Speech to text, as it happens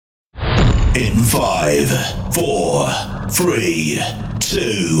In 5, 4, 3,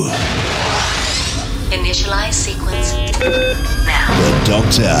 2. Initialize sequence now. The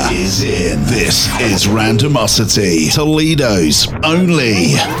Doctor is in. This is Randomosity, Toledo's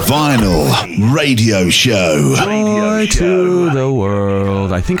only vinyl radio show. Joy to the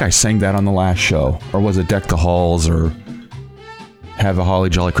world. I think I sang that on the last show. Or was it Deck the Halls or Have a Holly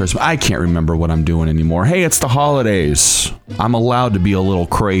Jolly Christmas? I can't remember what I'm doing anymore. Hey, it's the holidays. I'm allowed to be a little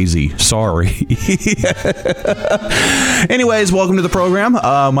crazy. Sorry. Anyways, welcome to the program.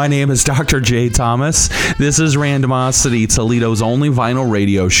 My name is Dr. J. Thomas. This is Randomosity, Toledo's only vinyl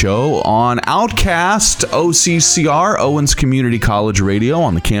radio show on Outcast OCCR, Owens Community College Radio,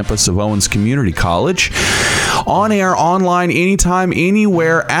 on the campus of Owens Community College. On air, online, anytime,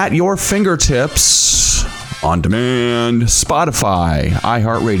 anywhere, at your fingertips. On demand, Spotify,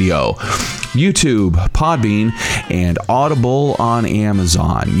 iHeartRadio, YouTube, Podbean, and Audible on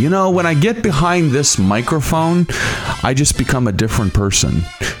Amazon. You know, when I get behind this microphone, I just become a different person.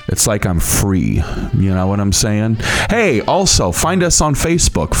 It's like I'm free. You know what I'm saying? Hey, also, find us on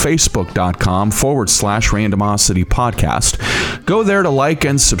Facebook, facebook.com/Randomosity Podcast. Go there to like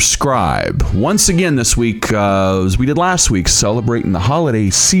and subscribe. Once again this week, as we did last week, celebrating the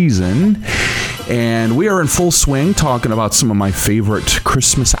holiday season. And we are in full swing talking about some of my favorite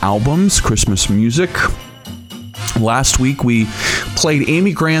Christmas albums, Christmas music. Last week, we played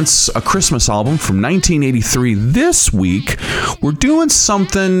Amy Grant's A Christmas Album from 1983. This week, we're doing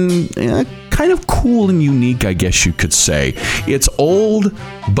something kind of cool and unique, I guess you could say. It's old,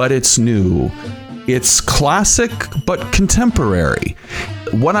 but it's new. It's classic, but contemporary.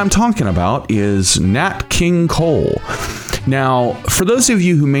 What I'm talking about is Nat King Cole. Now, for those of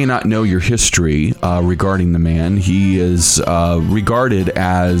you who may not know your history regarding the man, he is regarded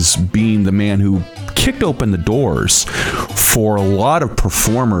as being the man who kicked open the doors for a lot of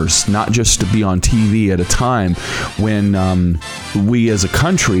performers, not just to be on TV at a time when we as a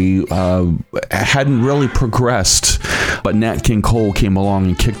country hadn't really progressed. But Nat King Cole came along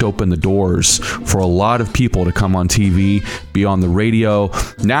and kicked open the doors for a lot of people to come on TV, be on the radio.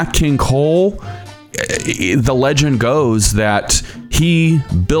 Nat King Cole, the legend goes that he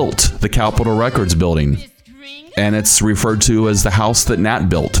built the Capitol Records building, and it's referred to as the house that Nat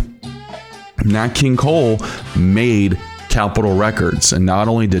built. Nat King Cole made Capitol Records, and not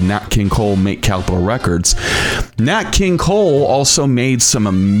only did Nat King Cole make Capitol Records, Nat King Cole also made some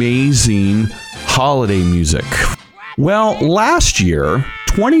amazing holiday music. Well, last year,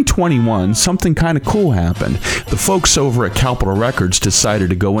 2021, something kind of cool happened. The folks over at Capitol Records decided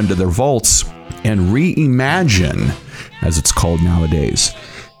to go into their vaults and reimagine, as it's called nowadays,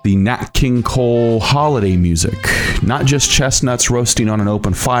 the Nat King Cole holiday music. Not just chestnuts roasting on an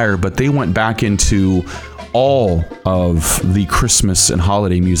open fire, but they went back into all of the Christmas and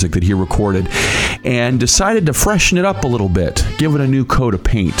holiday music that he recorded and decided to freshen it up a little bit, give it a new coat of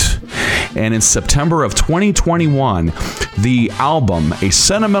paint. And in September of 2021, the album, A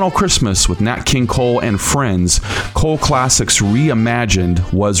Sentimental Christmas with Nat King Cole and Friends, Cole Classics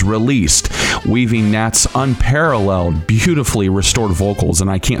Reimagined, was released, weaving Nat's unparalleled, beautifully restored vocals, and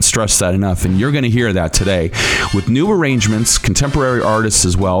I can't stress that enough, and you're going to hear that today, with new arrangements, contemporary artists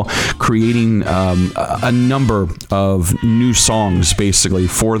as well, creating a number of new songs, basically,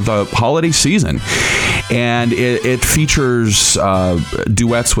 for the holiday season. And it features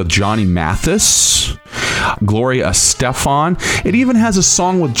duets with Johnny Mathis, Gloria Estefan. It even has a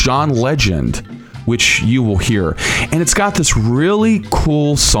song with John Legend, which you will hear. And it's got this really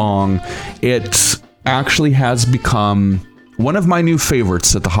cool song. It actually has become one of my new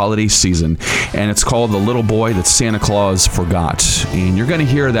favorites at the holiday season, and it's called The Little Boy That Santa Claus Forgot. And you're going to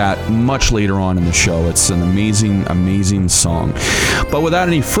hear that much later on in the show. It's an amazing, amazing song. But without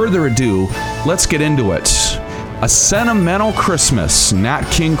any further ado, let's get into it. A Sentimental Christmas, Nat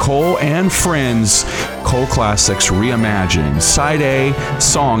King Cole and Friends, Cole Classics Reimagined. Side A,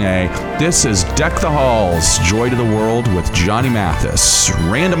 Song A. This is Deck the Halls, Joy to the World with Johnny Mathis.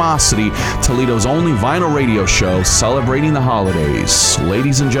 Randomosity, Toledo's only vinyl radio show celebrating the holidays.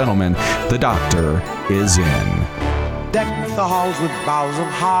 Ladies and gentlemen, the Doctor is in. Deck the halls with boughs of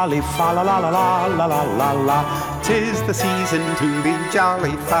holly, fa la la la la la la la la. 'Tis the season to be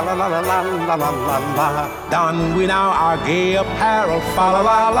jolly, fa la la la la la la la la. Don we now our gay apparel, fa la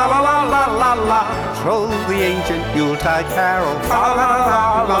la la la la la la la. Troll the ancient Yuletide carol, fa la la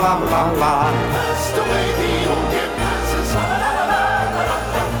la la la la la. That's the way the old year passes, fa la la la la la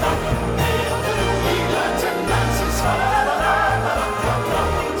la la. Hail the new lantern dances, fa la la la la la la.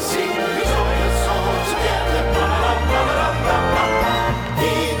 Sing the joyous song together, fa la la la la la la.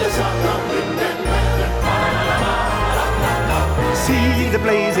 He does not know wind and weather, fa la la la la la la. See the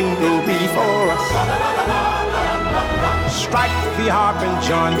blazing jingle before us. Strike the harp and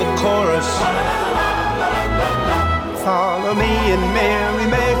join the chorus. Follow me in merry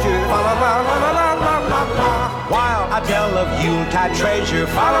measure, fa la la la la la la la la. While I tell of Yuletide treasure,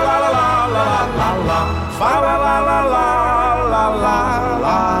 fa la la la la la la la, fa la la la la la la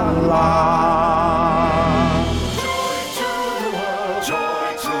la la. Joy to the world, joy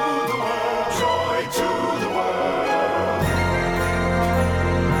to the world, joy to the world.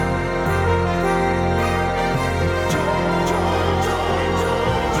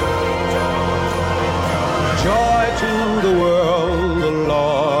 Joy to the world, the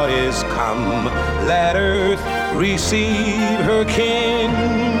Lord is come. Let earth receive her King.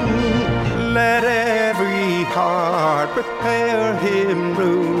 Let every heart prepare him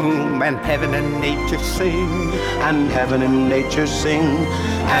room, and heaven and nature sing, and heaven and nature sing,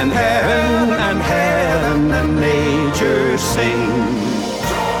 and heaven and heaven and nature sing.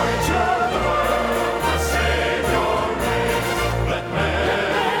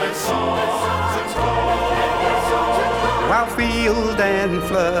 While field and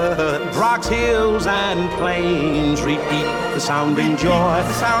flood, rocks, hills, and plains repeat the sounding joy,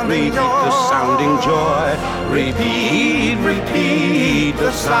 repeat the sounding joy, repeat, repeat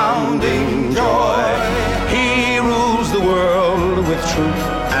the sounding joy. He rules the world with truth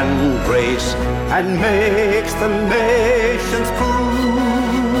and grace, and makes the nations prove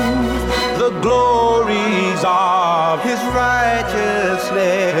the glories of his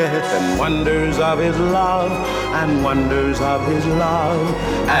righteousness, and wonders of his love, and wonders of his love,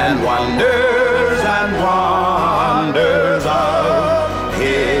 and wonders of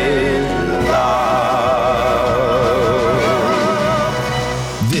his love.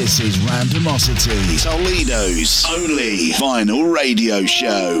 This is Randomosity, Toledo's only vinyl radio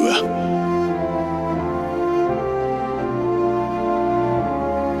show.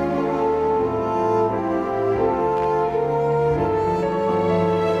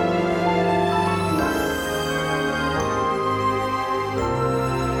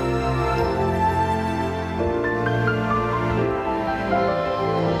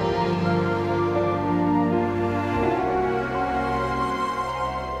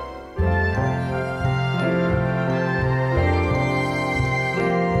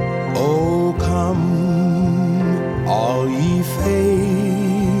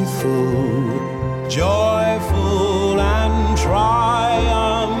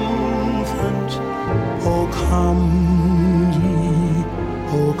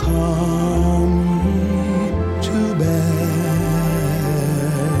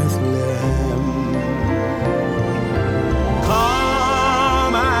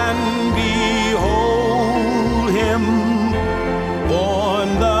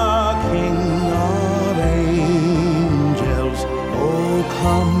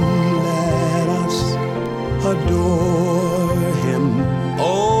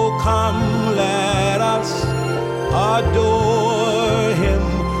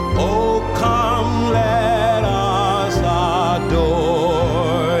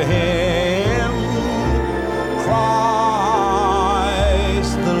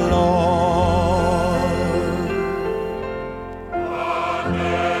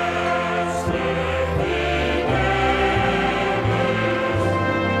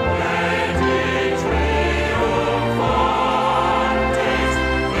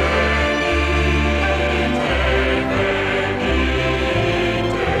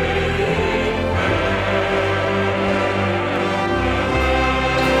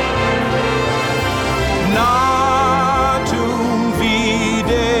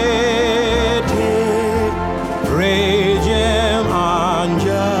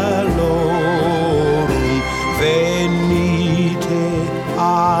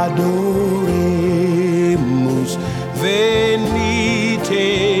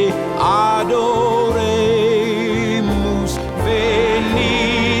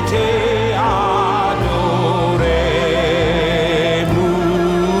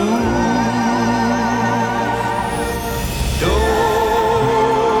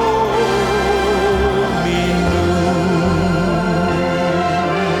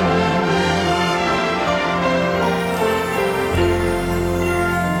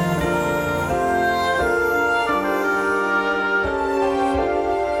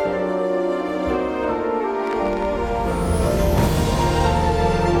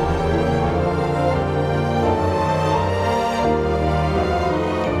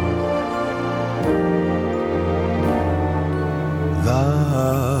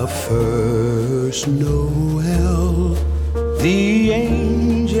 first Noel, the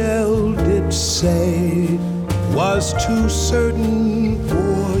angel did say, was too certain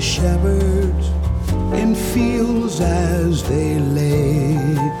for as they lay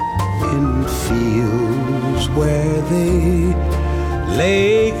in fields where they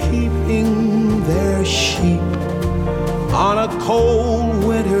lay keeping their sheep on a cold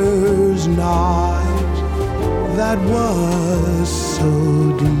winter's night that was so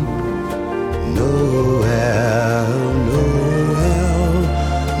deep. Noel, Noel,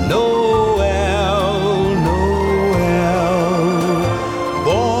 Noel, Noel,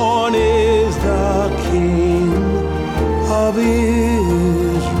 born is the King of Israel.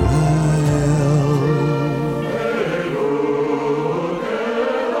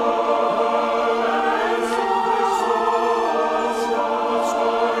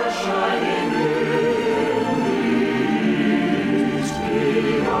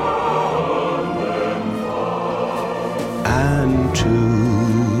 And to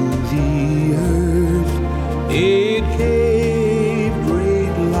the earth it gave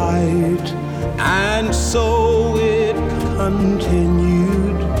great light, and so it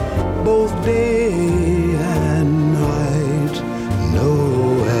continued both day and night.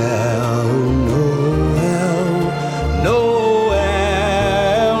 Noel, Noel, Noel,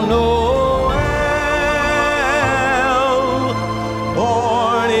 Noel,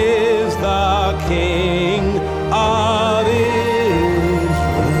 born is the King of Israel.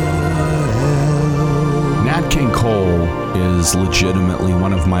 Nat King Cole is legitimately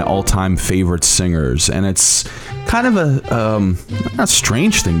one of my all-time favorite singers, and it's kind of a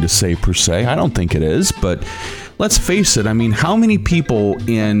strange thing to say per se. I don't think it is, but let's face it. I mean, how many people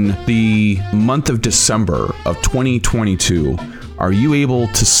in the month of December of 2022 are you able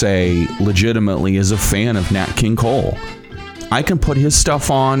to say legitimately as a fan of Nat King Cole? I can put his stuff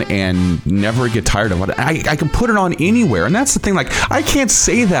on and never get tired of it. I can put it on anywhere. And that's the thing, like, I can't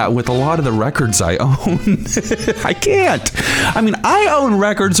say that with a lot of the records I own. I can't. I mean, I own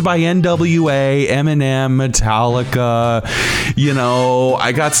records by NWA, Eminem, Metallica. You know,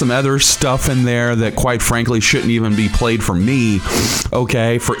 I got some other stuff in there that quite frankly shouldn't even be played for me,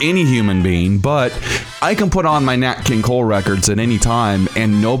 okay, for any human being. But I can put on my Nat King Cole records at any time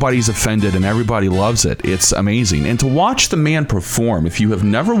and nobody's offended and everybody loves it. It's amazing. And to watch the man perform, if you have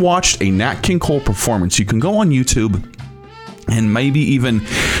never watched a Nat King Cole performance, you can go on YouTube and maybe even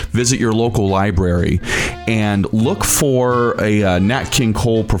visit your local library and look for a Nat King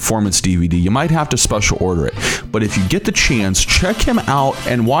Cole performance DVD. You might have to special order it, but if you get the chance, check him out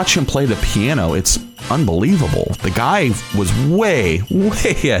and watch him play the piano. It's unbelievable. The guy was way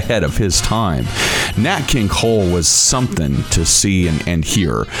ahead of his time. Nat King Cole was something to see and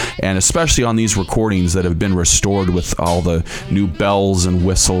hear, and especially on these recordings that have been restored with all the new bells and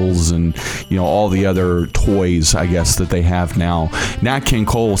whistles and, you know, all the other toys, I guess, that they have now. Nat King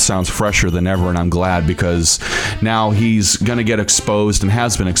Cole sounds fresher than ever, and I'm glad because now he's going to get exposed and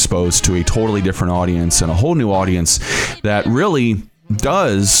has been exposed to a totally different audience and a whole new audience that really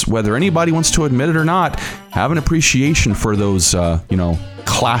does, whether anybody wants to admit it or not, have an appreciation for those,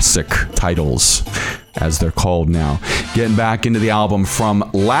 classic titles, as they're called now. Getting back into the album from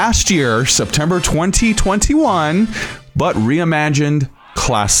last year, September 2021, but reimagined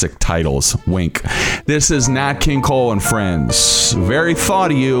classic titles. Wink. This is Nat King Cole and Friends. Very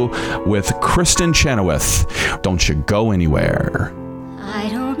thought of you with Kristen Chenoweth. Don't you go anywhere. I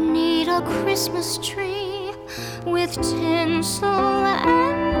don't need a Christmas tree with tinsel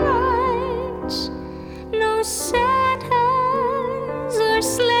and lights, no Santas or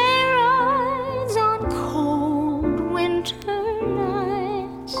sleigh rides on cold winter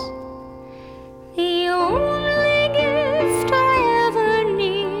nights. The only gift I ever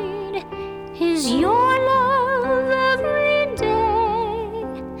need is your love every day,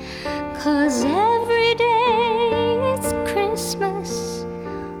 'cause every day it's Christmas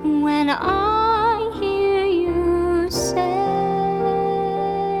when I hear you say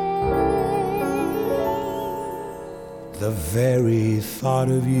the very thought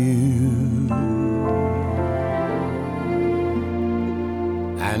of you,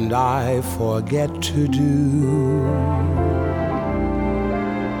 and I forget to do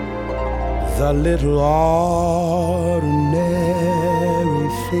the little ordinary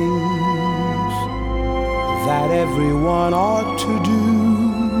things that everyone ought to do.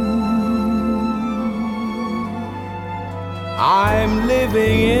 I'm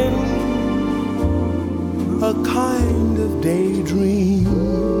living in a kind of daydream.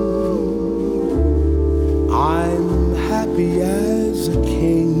 I'm happy as a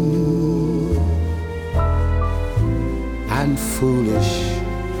king, and foolish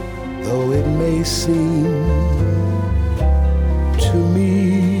though it may seem to me,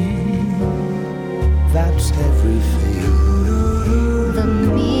 that's everything. the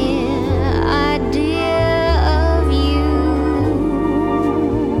mere idea of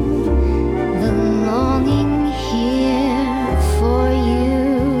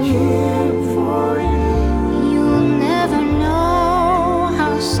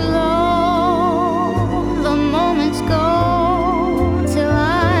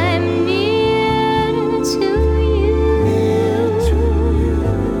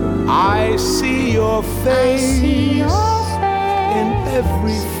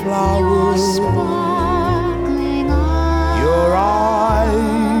every flower, your sparkling eyes, your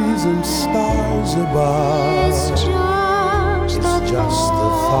eyes and stars above. it's Just the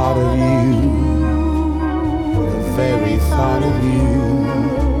thought of you, the very thought of you,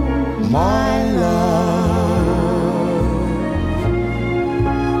 my love.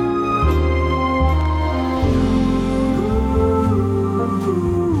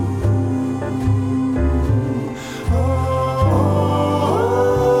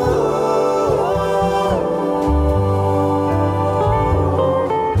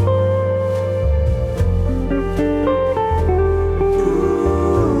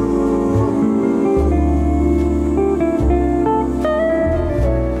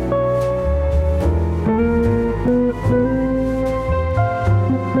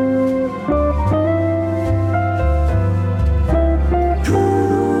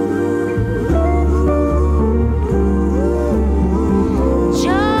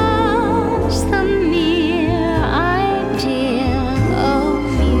 just the mere idea of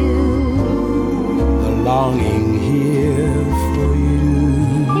you. The longing here for you,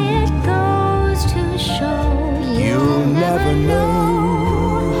 It goes to show you'll never know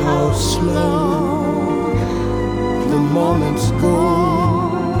how slow the moments go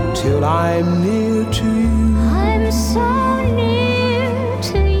till I'm near to you. I'm so near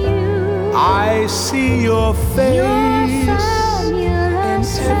to you. I see your face Your in fabulous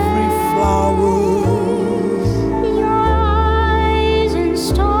every flower. your eyes and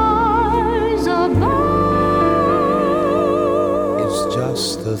stars above. It's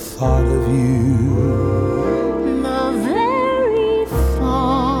just the thought of you, The very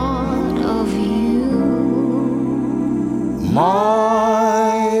thought of you.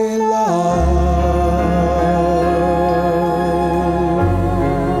 my love,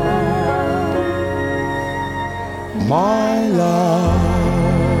 my love.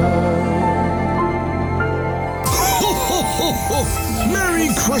 Merry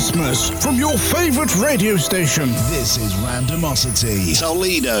Christmas from your favorite radio station. This is Randomosity,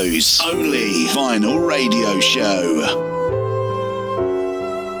 Toledo's only vinyl radio show.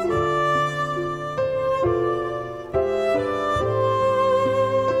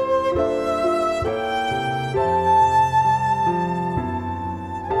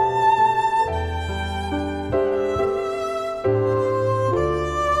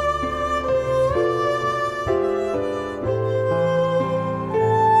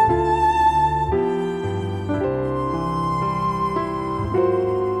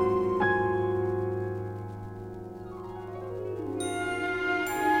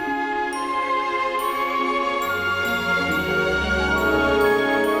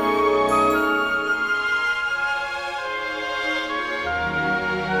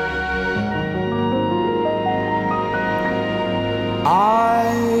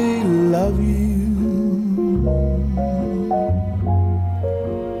 I love you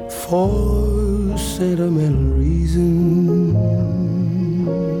for sentimental reasons.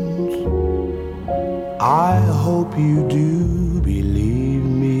 I hope you do believe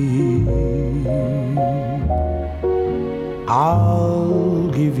me. I'll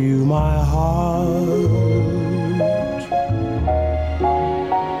give you my heart.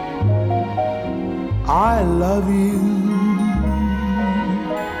 I love you,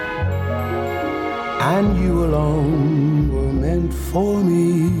 and you alone were meant for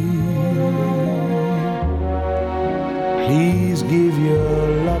me. Please give your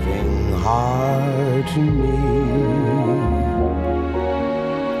loving heart to me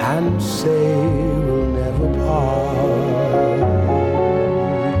and say we'll never part.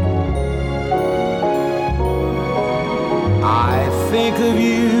 I think of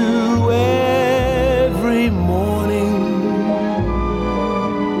you every morning,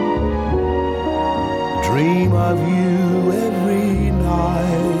 dream of you every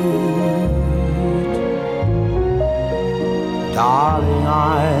night. Darling,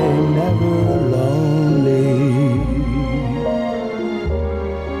 I'm never lonely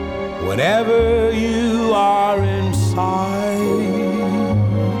whenever you are inside.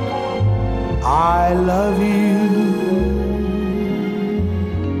 I love you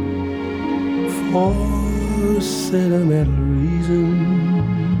for sentimental reasons.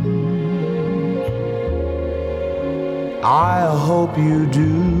 I hope you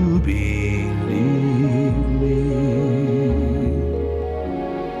do believe me.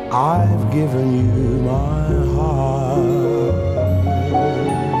 I've given you my heart.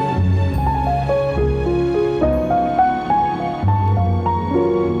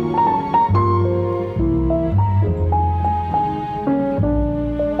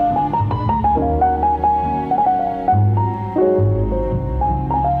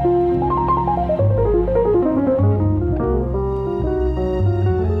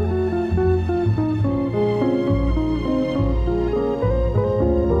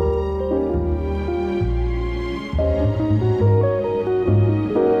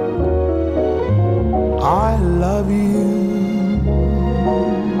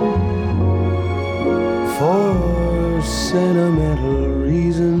 sentimental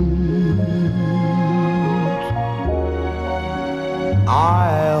reasons.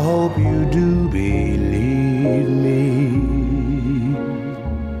 I hope you do believe me.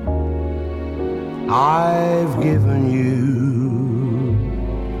 I've given you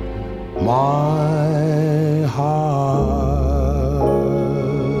my heart.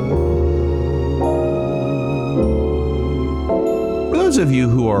 For those of you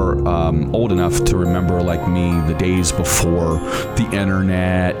who are old enough to remember, like me, the days before the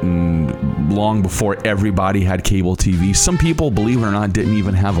internet and long before everybody had cable TV, some people, believe it or not, didn't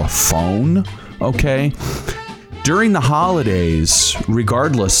even have a phone, okay? During the holidays,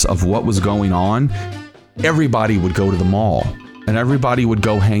 regardless of what was going on, everybody would go to the mall and everybody would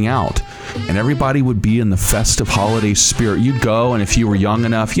go hang out and everybody would be in the festive holiday spirit. You'd go, and if you were young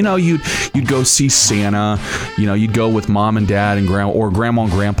enough, you'd go see Santa. You'd go with mom and dad and grandma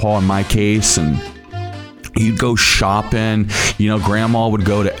and grandpa in my case, and you'd go shopping. Grandma would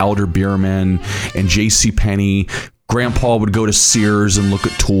go to Elder Beerman and JCPenney. Grandpa would go to Sears and look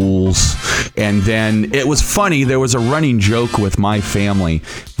at tools. And then it was funny, there was a running joke with my family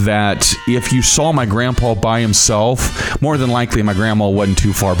that if you saw my grandpa by himself, more than likely my grandma wasn't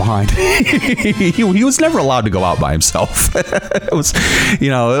too far behind. he was never allowed to go out by himself. It was,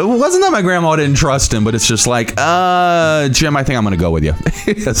 it wasn't that my grandma didn't trust him, but it's just like, Jim, I think I'm going to go with you.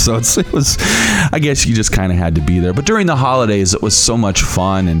 So it was, I guess you just kind of had to be there. But during the holidays, it was so much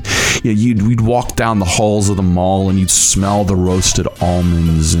fun. And we'd walk down the halls of the mall and you'd smell the roasted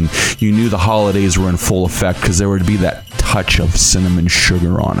almonds, and you knew the holidays were in full effect because there would be that touch of cinnamon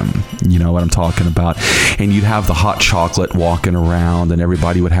sugar on them. You know what I'm talking about? And you'd have the hot chocolate walking around, and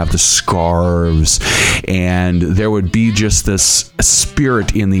everybody would have the scarves, and there would be just this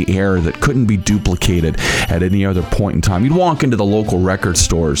spirit in the air that couldn't be duplicated at any other point in time. You'd walk into the local record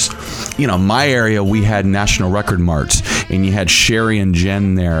stores. My area, we had National Record Marts, and you had Sherry and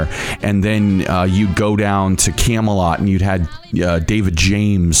Jen there, and then you'd go down to Camelot, and you'd had David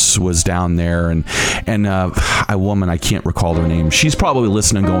James was down there, and a woman, I can't recall her name. She's probably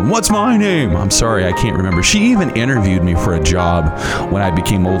listening going, "What's my name?" I'm sorry, I can't remember. She even interviewed me for a job when I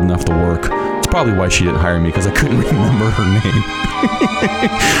became old enough to work. It's probably why she didn't hire me, because I couldn't remember her name.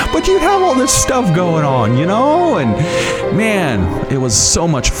 But you'd have all this stuff going on, and man, it was so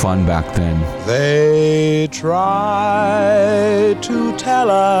much fun back then. They try to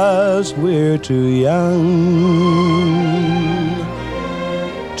tell us we're too young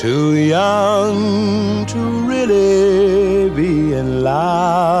to really be in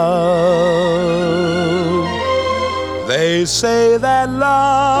love. They say that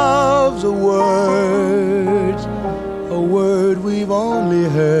love's a word we've only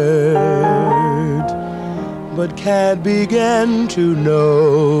heard, but can't begin to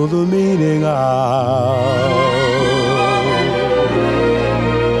know the meaning of.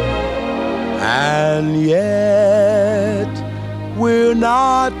 And yet we're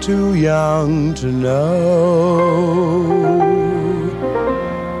not too young to know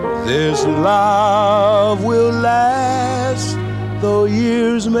this love will last though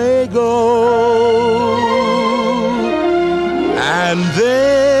years may go. And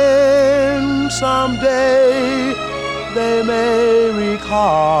then someday they may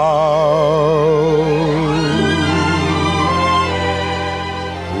recall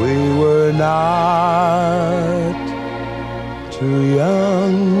we were not too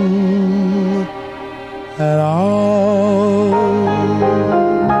young at all.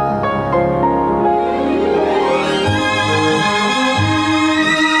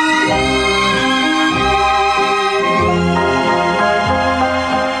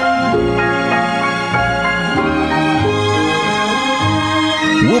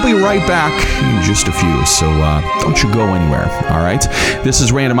 We'll be right back in just a few, so don't you go anywhere, all right? This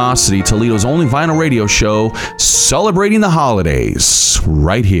is Randomosity, Toledo's only vinyl radio show celebrating the holidays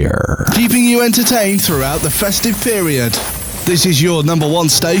right here. Keeping you entertained throughout the festive period. This is your number one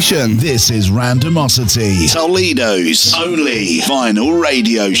station. This is Randomosity, Toledo's only vinyl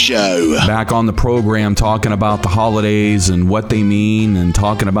radio show. Back on the program talking about the holidays and what they mean, and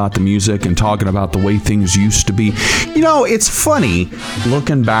talking about the music and talking about the way things used to be. It's funny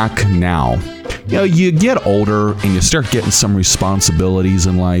looking back now. You get older and you start getting some responsibilities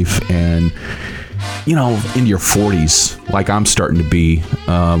in life, and into your 40s, like I'm starting to be.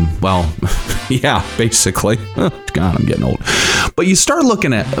 Yeah, basically. God, I'm getting old. But you start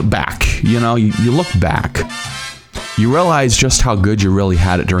looking back, you look back. You realize just how good you really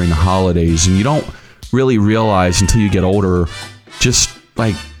had it during the holidays, and you don't really realize until you get older just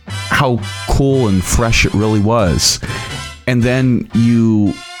like how cool and fresh it really was. And then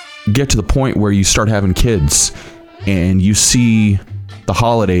you get to the point where you start having kids, and you see the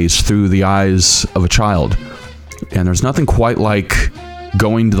holidays through the eyes of a child. And there's nothing quite like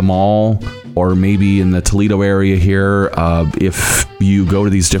going to the mall, or maybe in the Toledo area here, if you go to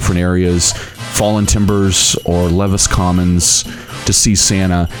these different areas, Fallen Timbers or Levis Commons, to see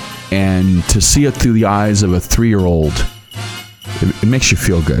Santa, and to see it through the eyes of a 3-year-old, it makes you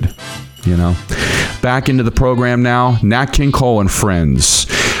feel good, you know? Back into the program now, Nat King Cole and Friends.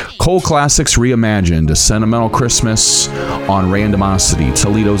 Cole Classics Reimagined, a sentimental Christmas on Randomosity,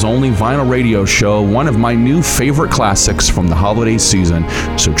 Toledo's only vinyl radio show, one of my new favorite classics from the holiday season,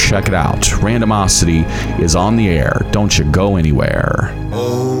 so check it out. Randomosity is on the air. Don't you go anywhere.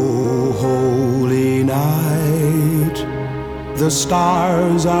 Oh, holy night, the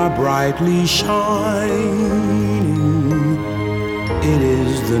stars are brightly shining. It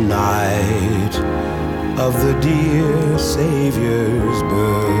is the night of the dear Savior's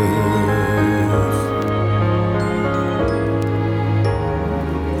birth.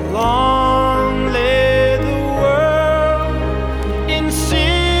 Long lay the world in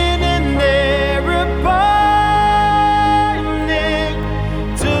sin and error binding,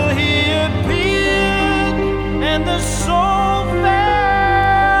 till he appeared and the soul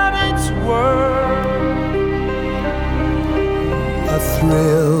felt its worth. A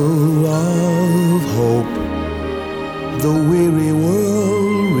thrill of hope, the weary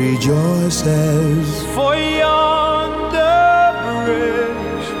world rejoices. For yonder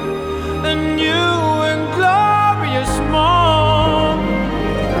bridge, a new and glorious morn.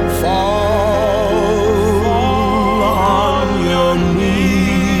 Fall on your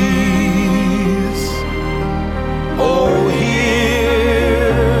knees. Oh,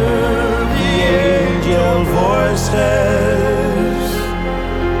 hear the angel voices.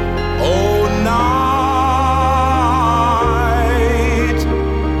 Oh, night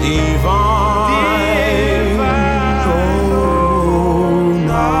divine, oh,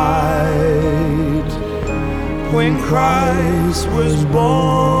 night when Christ was born.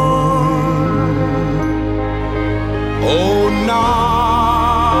 Oh, night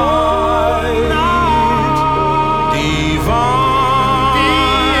divine,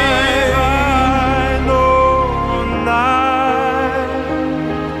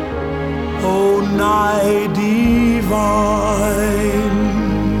 oh, night divine.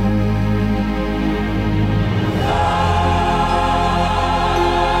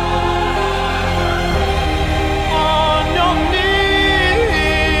 On your knees,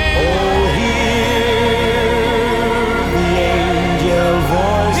 oh, hear the angel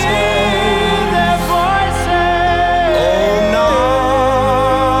voices. Hear their voices. Oh, night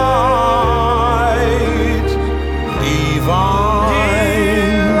divine,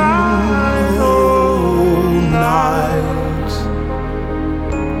 oh, night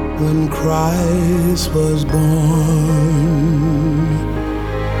when Christ was born.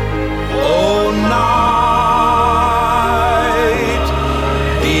 Oh, night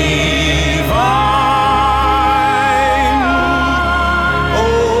divine,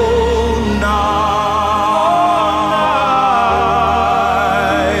 oh,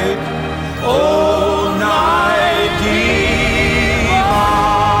 night, oh, night divine.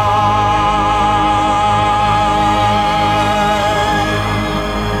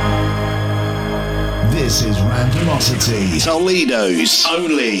 This is Randomosity, Toledo's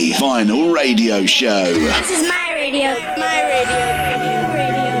only vinyl radio show. This is my radio. My radio.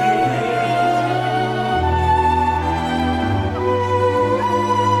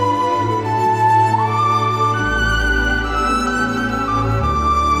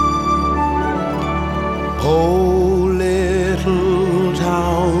 Oh, little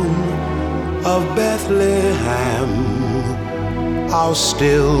town of Bethlehem, how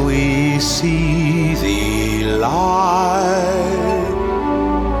still we see thee lie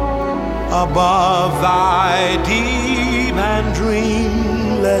above thy deep and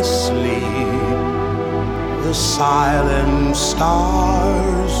dreamless sleep. The silent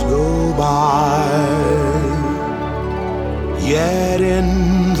stars go by, yet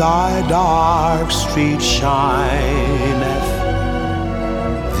in thy dark street shineth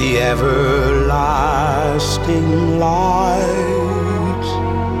the everlasting light.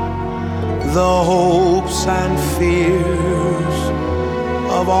 The hopes and fears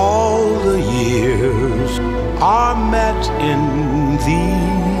of all the years are met in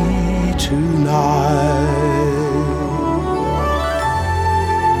thee tonight.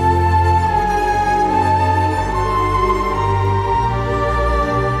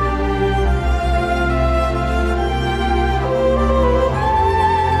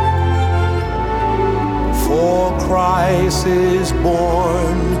 For Christ is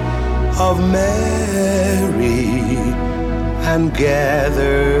born of Mary and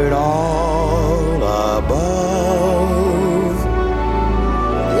gathered all above.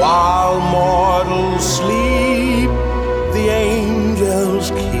 While mortals sleep, the angels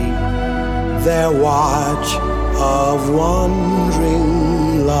keep their watch of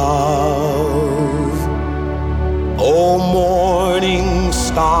wondering love. O morning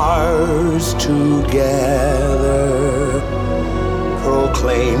stars together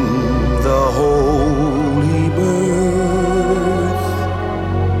proclaim the holy birth,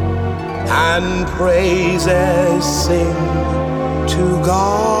 and praises sing to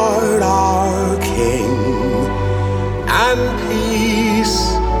God our King, and peace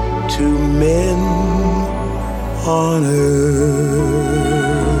to men on earth.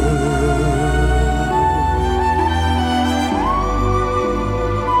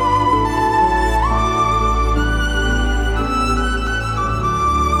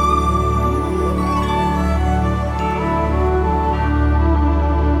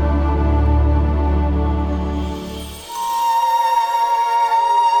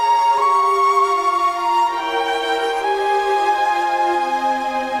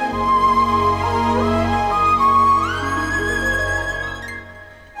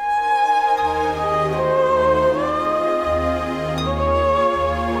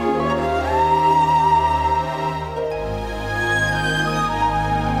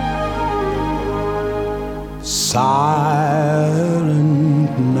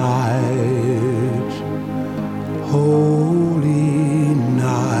 Silent night, holy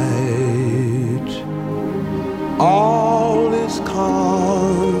night, all is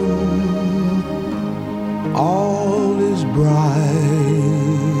calm, all is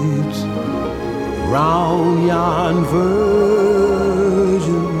bright, round yon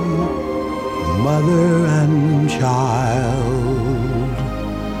virgin, mother and child,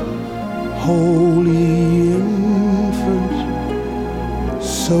 holy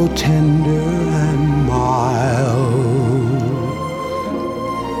so tender and mild,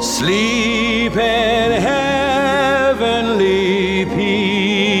 sleep in heavenly peace,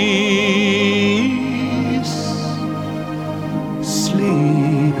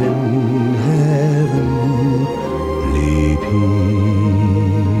 sleep in heavenly peace.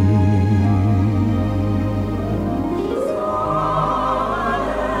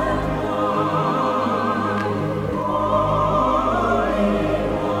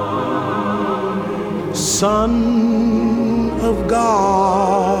 Son of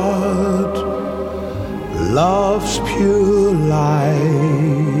God, love's pure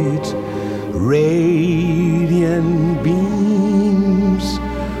light, radiant beams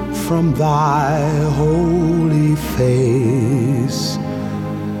from thy holy face.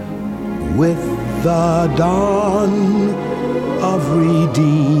 With the dawn of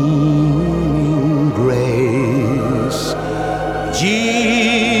redeeming grace,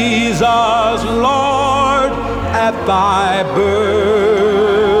 Jesus, Lord, at thy birth,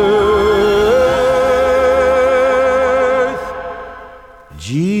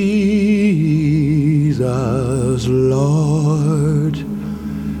 Jesus, Lord,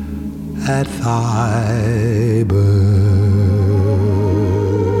 at thy birth.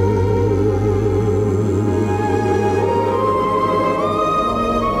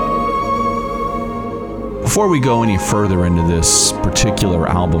 Before we go any further into this particular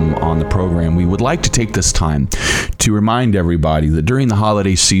album on the program, we would like to take this time to remind everybody that during the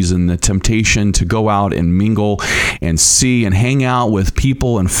holiday season, the temptation to go out and mingle and see and hang out with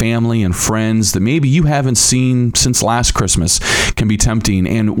people and family and friends that maybe you haven't seen since last Christmas can be tempting.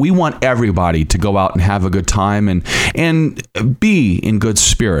 And we want everybody to go out and have a good time and be in good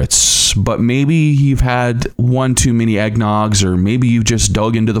spirits. But maybe you've had one too many eggnogs, or maybe you just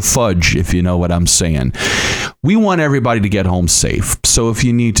dug into the fudge, if you know what I'm saying. We want everybody to get home safe. So if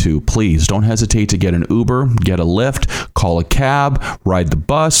you need to, please don't hesitate to get an Uber, get a Lyft, call a cab, ride the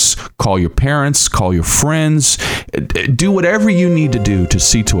bus, call your parents, call your friends. Do whatever you need to do to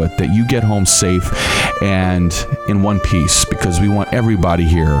see to it that you get home safe and in one piece, because we want everybody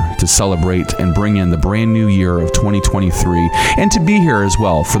here to celebrate and bring in the brand new year of 2023 and to be here as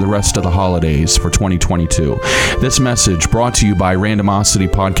well for the rest of the holidays for 2022. This message brought to you by Randomosity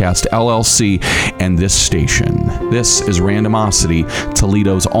Podcast LLC and this station. This is Randomosity,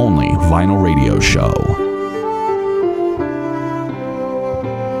 Toledo's only vinyl radio show.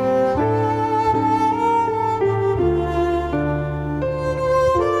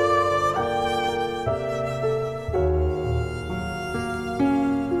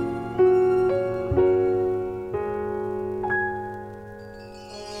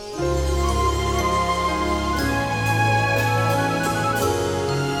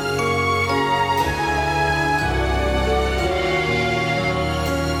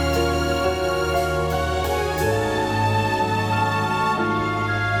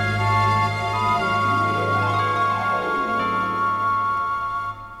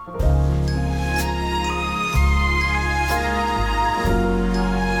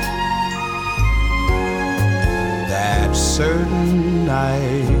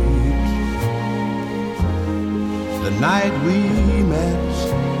 night, the night we met,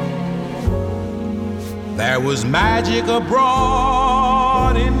 there was magic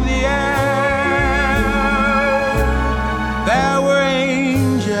abroad in the air. There were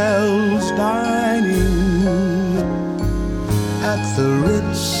angels dining at the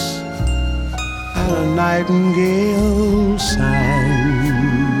Ritz, and a nightingale sang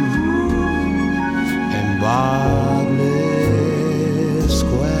in Berkeley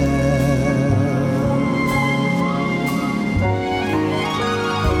Square.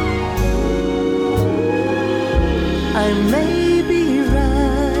 I may be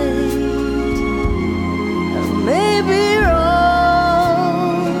right, I may be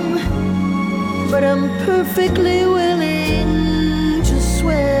wrong, but I'm perfectly willing to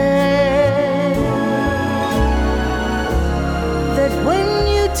swear that when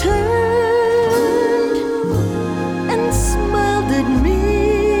you turned and smiled at me,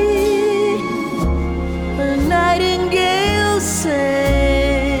 a nightingale sang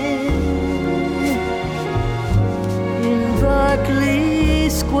in Berkeley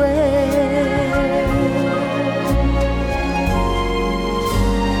Square.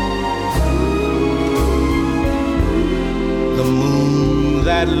 The moon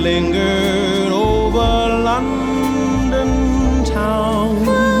that lingered over London town,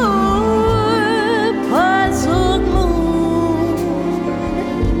 Poor puzzled moon,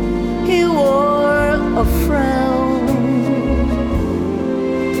 he wore a frown.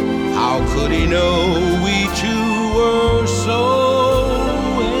 how could he know we two were so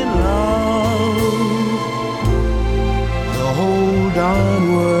in love? The whole darn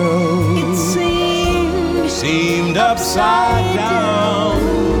world It seemed upside down.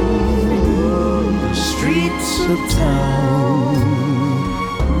 The streets of town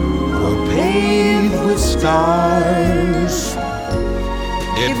were paved with stars.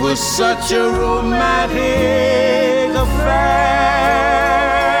 It was such a romantic affair.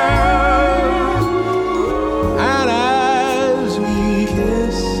 And as we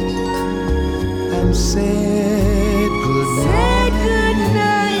kissed and said goodnight, said good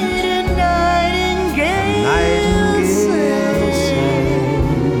night, and nightingale sang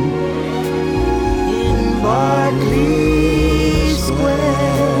in Berkeley Square.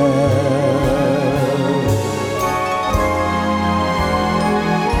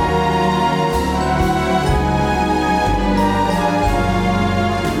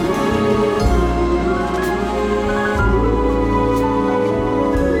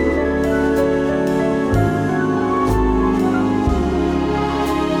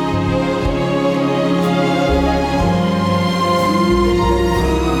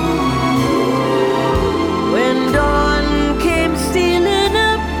 When dawn came stealing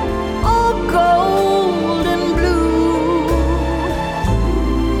up, all gold and blue,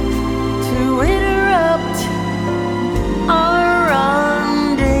 to interrupt our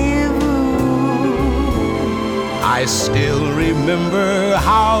rendezvous, I still remember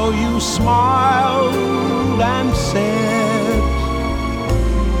how you smiled and said,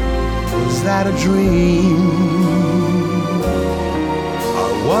 was that a dream?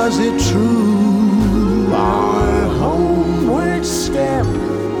 Or was it true? Our homeward step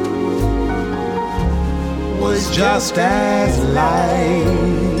was just as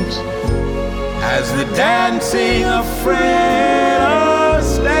light as the dancing of Fred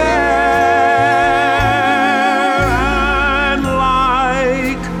Astaire, and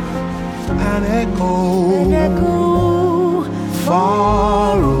like an echo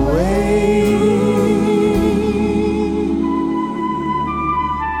far away,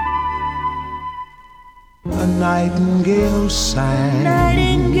 a nightingale sang,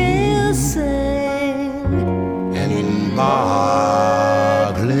 nightingale sang in Berkeley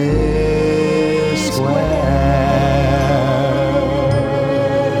Square.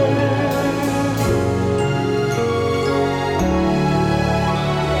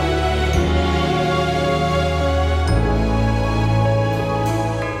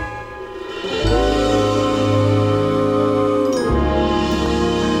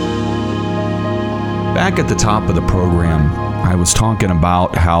 Back at the top of the program, I was talking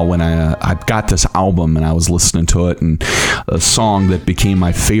about how when I got this album and I was listening to it, and a song that became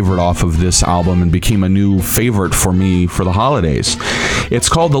my favorite off of this album and became a new favorite for me for the holidays. It's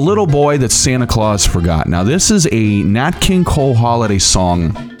called The Little Boy That Santa Claus Forgot. Now, this is a Nat King Cole holiday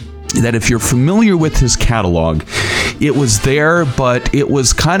song that, if you're familiar with his catalog, it was there, but it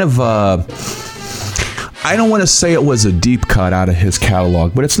was kind of I don't want to say it was a deep cut out of his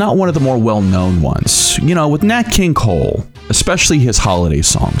catalog, but it's not one of the more well-known ones. You know, with Nat King Cole, especially his holiday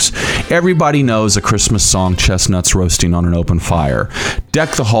songs. Everybody knows a Christmas song, Chestnuts Roasting on an Open Fire.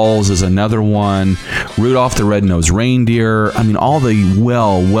 Deck the Halls is another one. Rudolph the Red-Nosed Reindeer. I mean, all the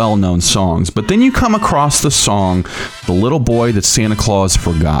well-known songs. But then you come across the song, The Little Boy That Santa Claus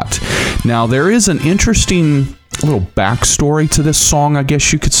Forgot. Now, there is an interesting little backstory to this song, I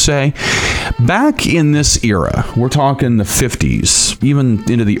guess you could say. Back in this era, we're talking the 50s, even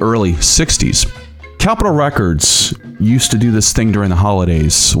into the early 60s, Capitol Records used to do this thing during the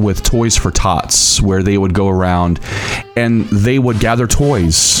holidays with Toys for Tots, where they would go around and they would gather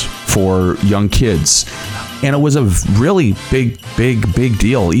toys for young kids. And it was a really big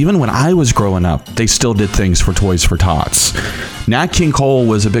deal. Even when I was growing up, they still did things for Toys for Tots. Nat King Cole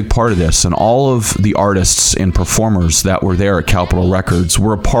was a big part of this, and all of the artists and performers that were there at Capitol Records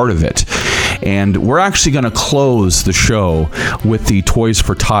were a part of it. And we're actually going to close the show with the Toys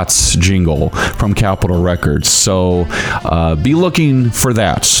for Tots jingle from Capitol Records. So be looking for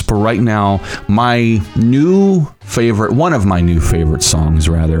that. But right now, one of my new favorite songs,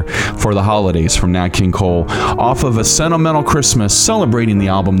 rather, for the holidays from Nat King Cole, off of A Sentimental Christmas, celebrating the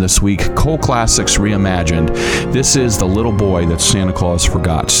album this week, Cole Classics Reimagined. This is The Little Boy That Santa Claus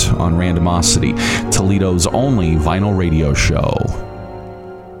Forgot on Randomosity, Toledo's only vinyl radio show.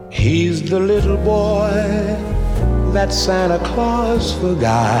 He's the little boy that Santa Claus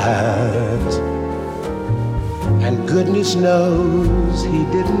forgot, and goodness knows he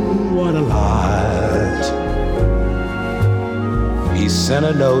didn't want a lot. He sent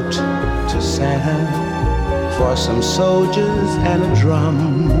a note to Santa for some soldiers and a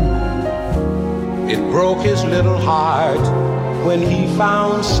drum. It broke his little heart when he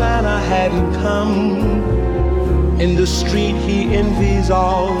found Santa hadn't come. In the street he envies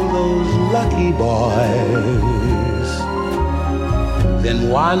all those lucky boys, then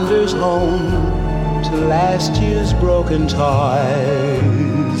wanders home to last year's broken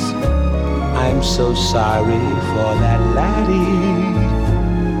toys. I'm so sorry for that laddie,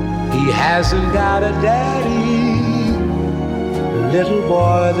 he hasn't got a daddy, the little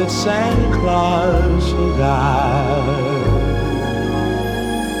boy that Santa Claus forgot.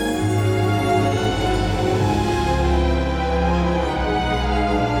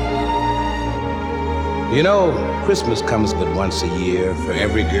 You know, Christmas comes but once a year for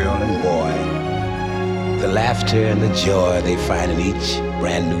every girl and boy. The laughter and the joy they find in each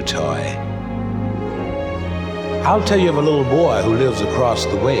brand new toy. I'll tell you of a little boy who lives across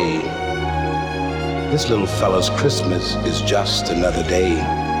the way. This little fella's Christmas is just another day.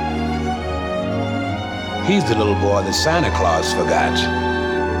 He's the little boy that Santa Claus forgot,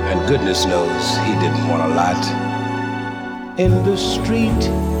 and goodness knows he didn't want a lot. In the street,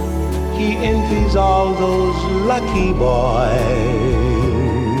 he envies all those lucky boys,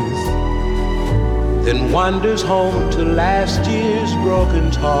 then wanders home to last year's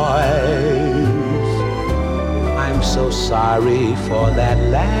broken toys. I'm so sorry for that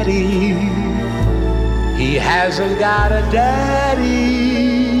laddie, he hasn't got a daddy,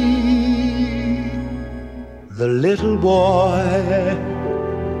 the little boy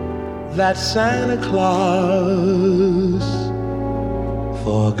that Santa Claus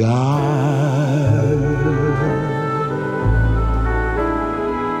forgot.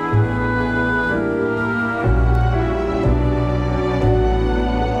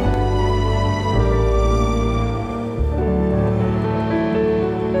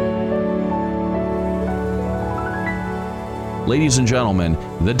 Ladies and gentlemen,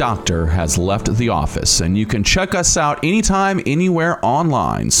 the doctor has left the office, and you can check us out anytime, anywhere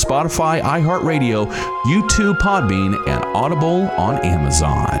online. Spotify, iHeartRadio, YouTube, Podbean, and Audible on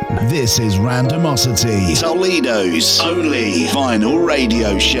Amazon. This is Randomosity, Toledo's only vinyl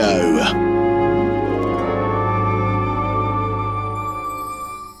radio show.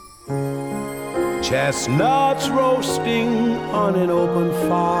 Chestnuts roasting on an open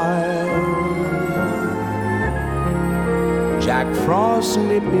fire, Jack Frost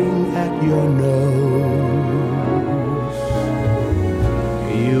nipping at your nose,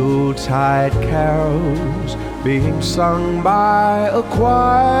 Yuletide carols being sung by a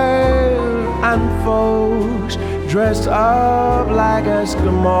choir, and folks dressed up like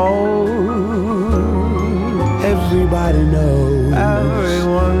Eskimos. Everybody knows,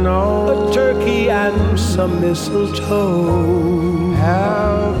 everyone knows, a turkey and some mistletoe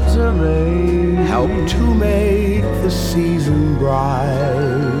help to make the season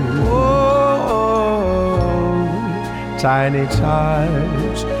bright. Whoa, tiny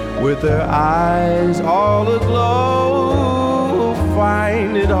tots with their eyes all aglow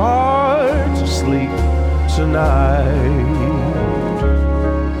find it hard to sleep tonight.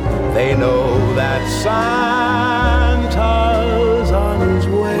 They know that Santa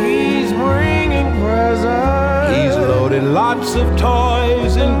loading lots of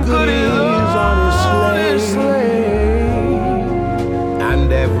toys and goodies on his sleigh.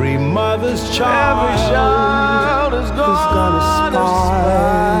 And every mother's child is gonna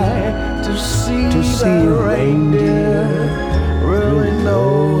spy to see a reindeer really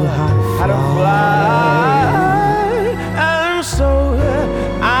know how to fly. And so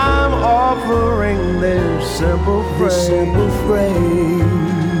I'm offering this simple phrase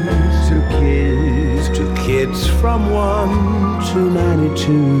to kids from 1 to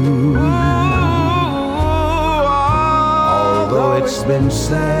 92. Although it's been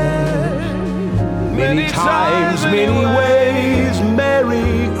said many times, many ways,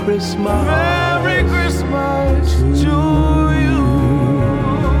 Merry Christmas, Merry Christmas to you.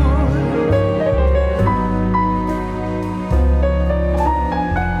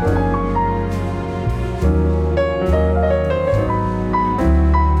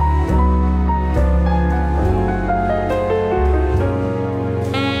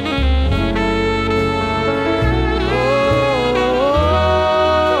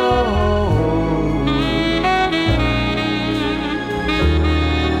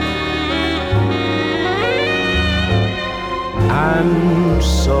 And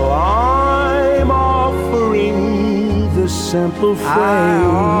so I'm offering this simple phrase. I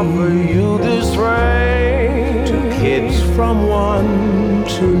offer you this phrase to kids from 1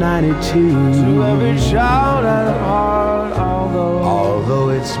 to 92. To every child at heart, although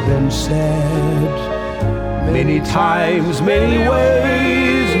it's been said many times, many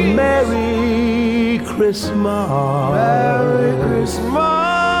ways, Merry Christmas, Merry Christmas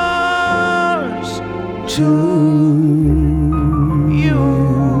to you.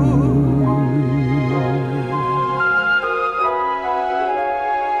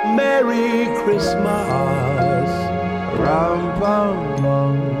 Merry Christmas, rum bum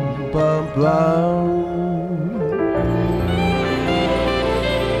bum bum bum.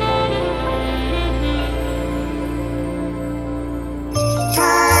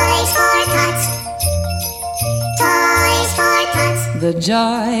 Toys for tots. Toys for tots. The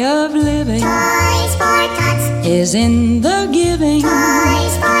joy of living Toys for tots. is in the giving.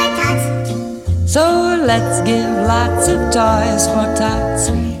 Toys for tots. So let's give lots of toys for tots.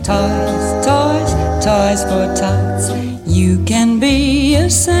 Toys, toys, toys for tots. You can be a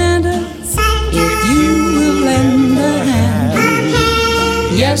Santa if you will lend a hand.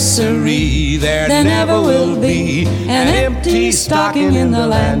 Yes, sirree, there never will be an empty stocking in the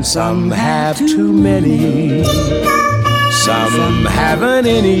land. Some have too many, some haven't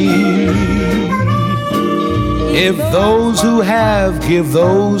any. If those who have give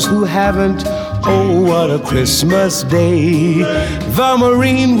those who haven't, oh, what a Christmas day. The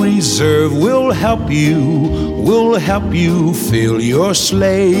Marine Reserve will help you fill your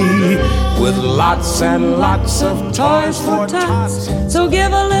sleigh with lots and lots of Toys for tots. So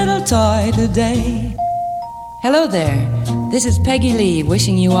give a little toy today. Hello there. This is Peggy Lee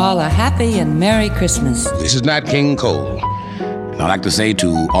wishing you all a happy and Merry Christmas. This is Nat King Cole. And I'd like to say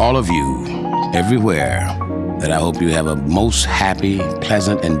to all of you, everywhere, that I hope you have a most happy,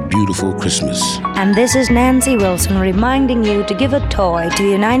 pleasant, and beautiful Christmas. And this is Nancy Wilson reminding you to give a toy to the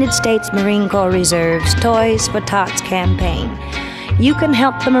United States Marine Corps Reserve's Toys for Tots campaign. You can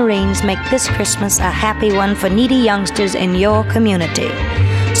help the Marines make this Christmas a happy one for needy youngsters in your community.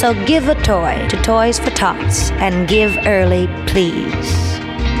 So give a toy to Toys for Tots and give early, please.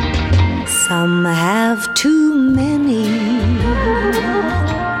 Some have too many,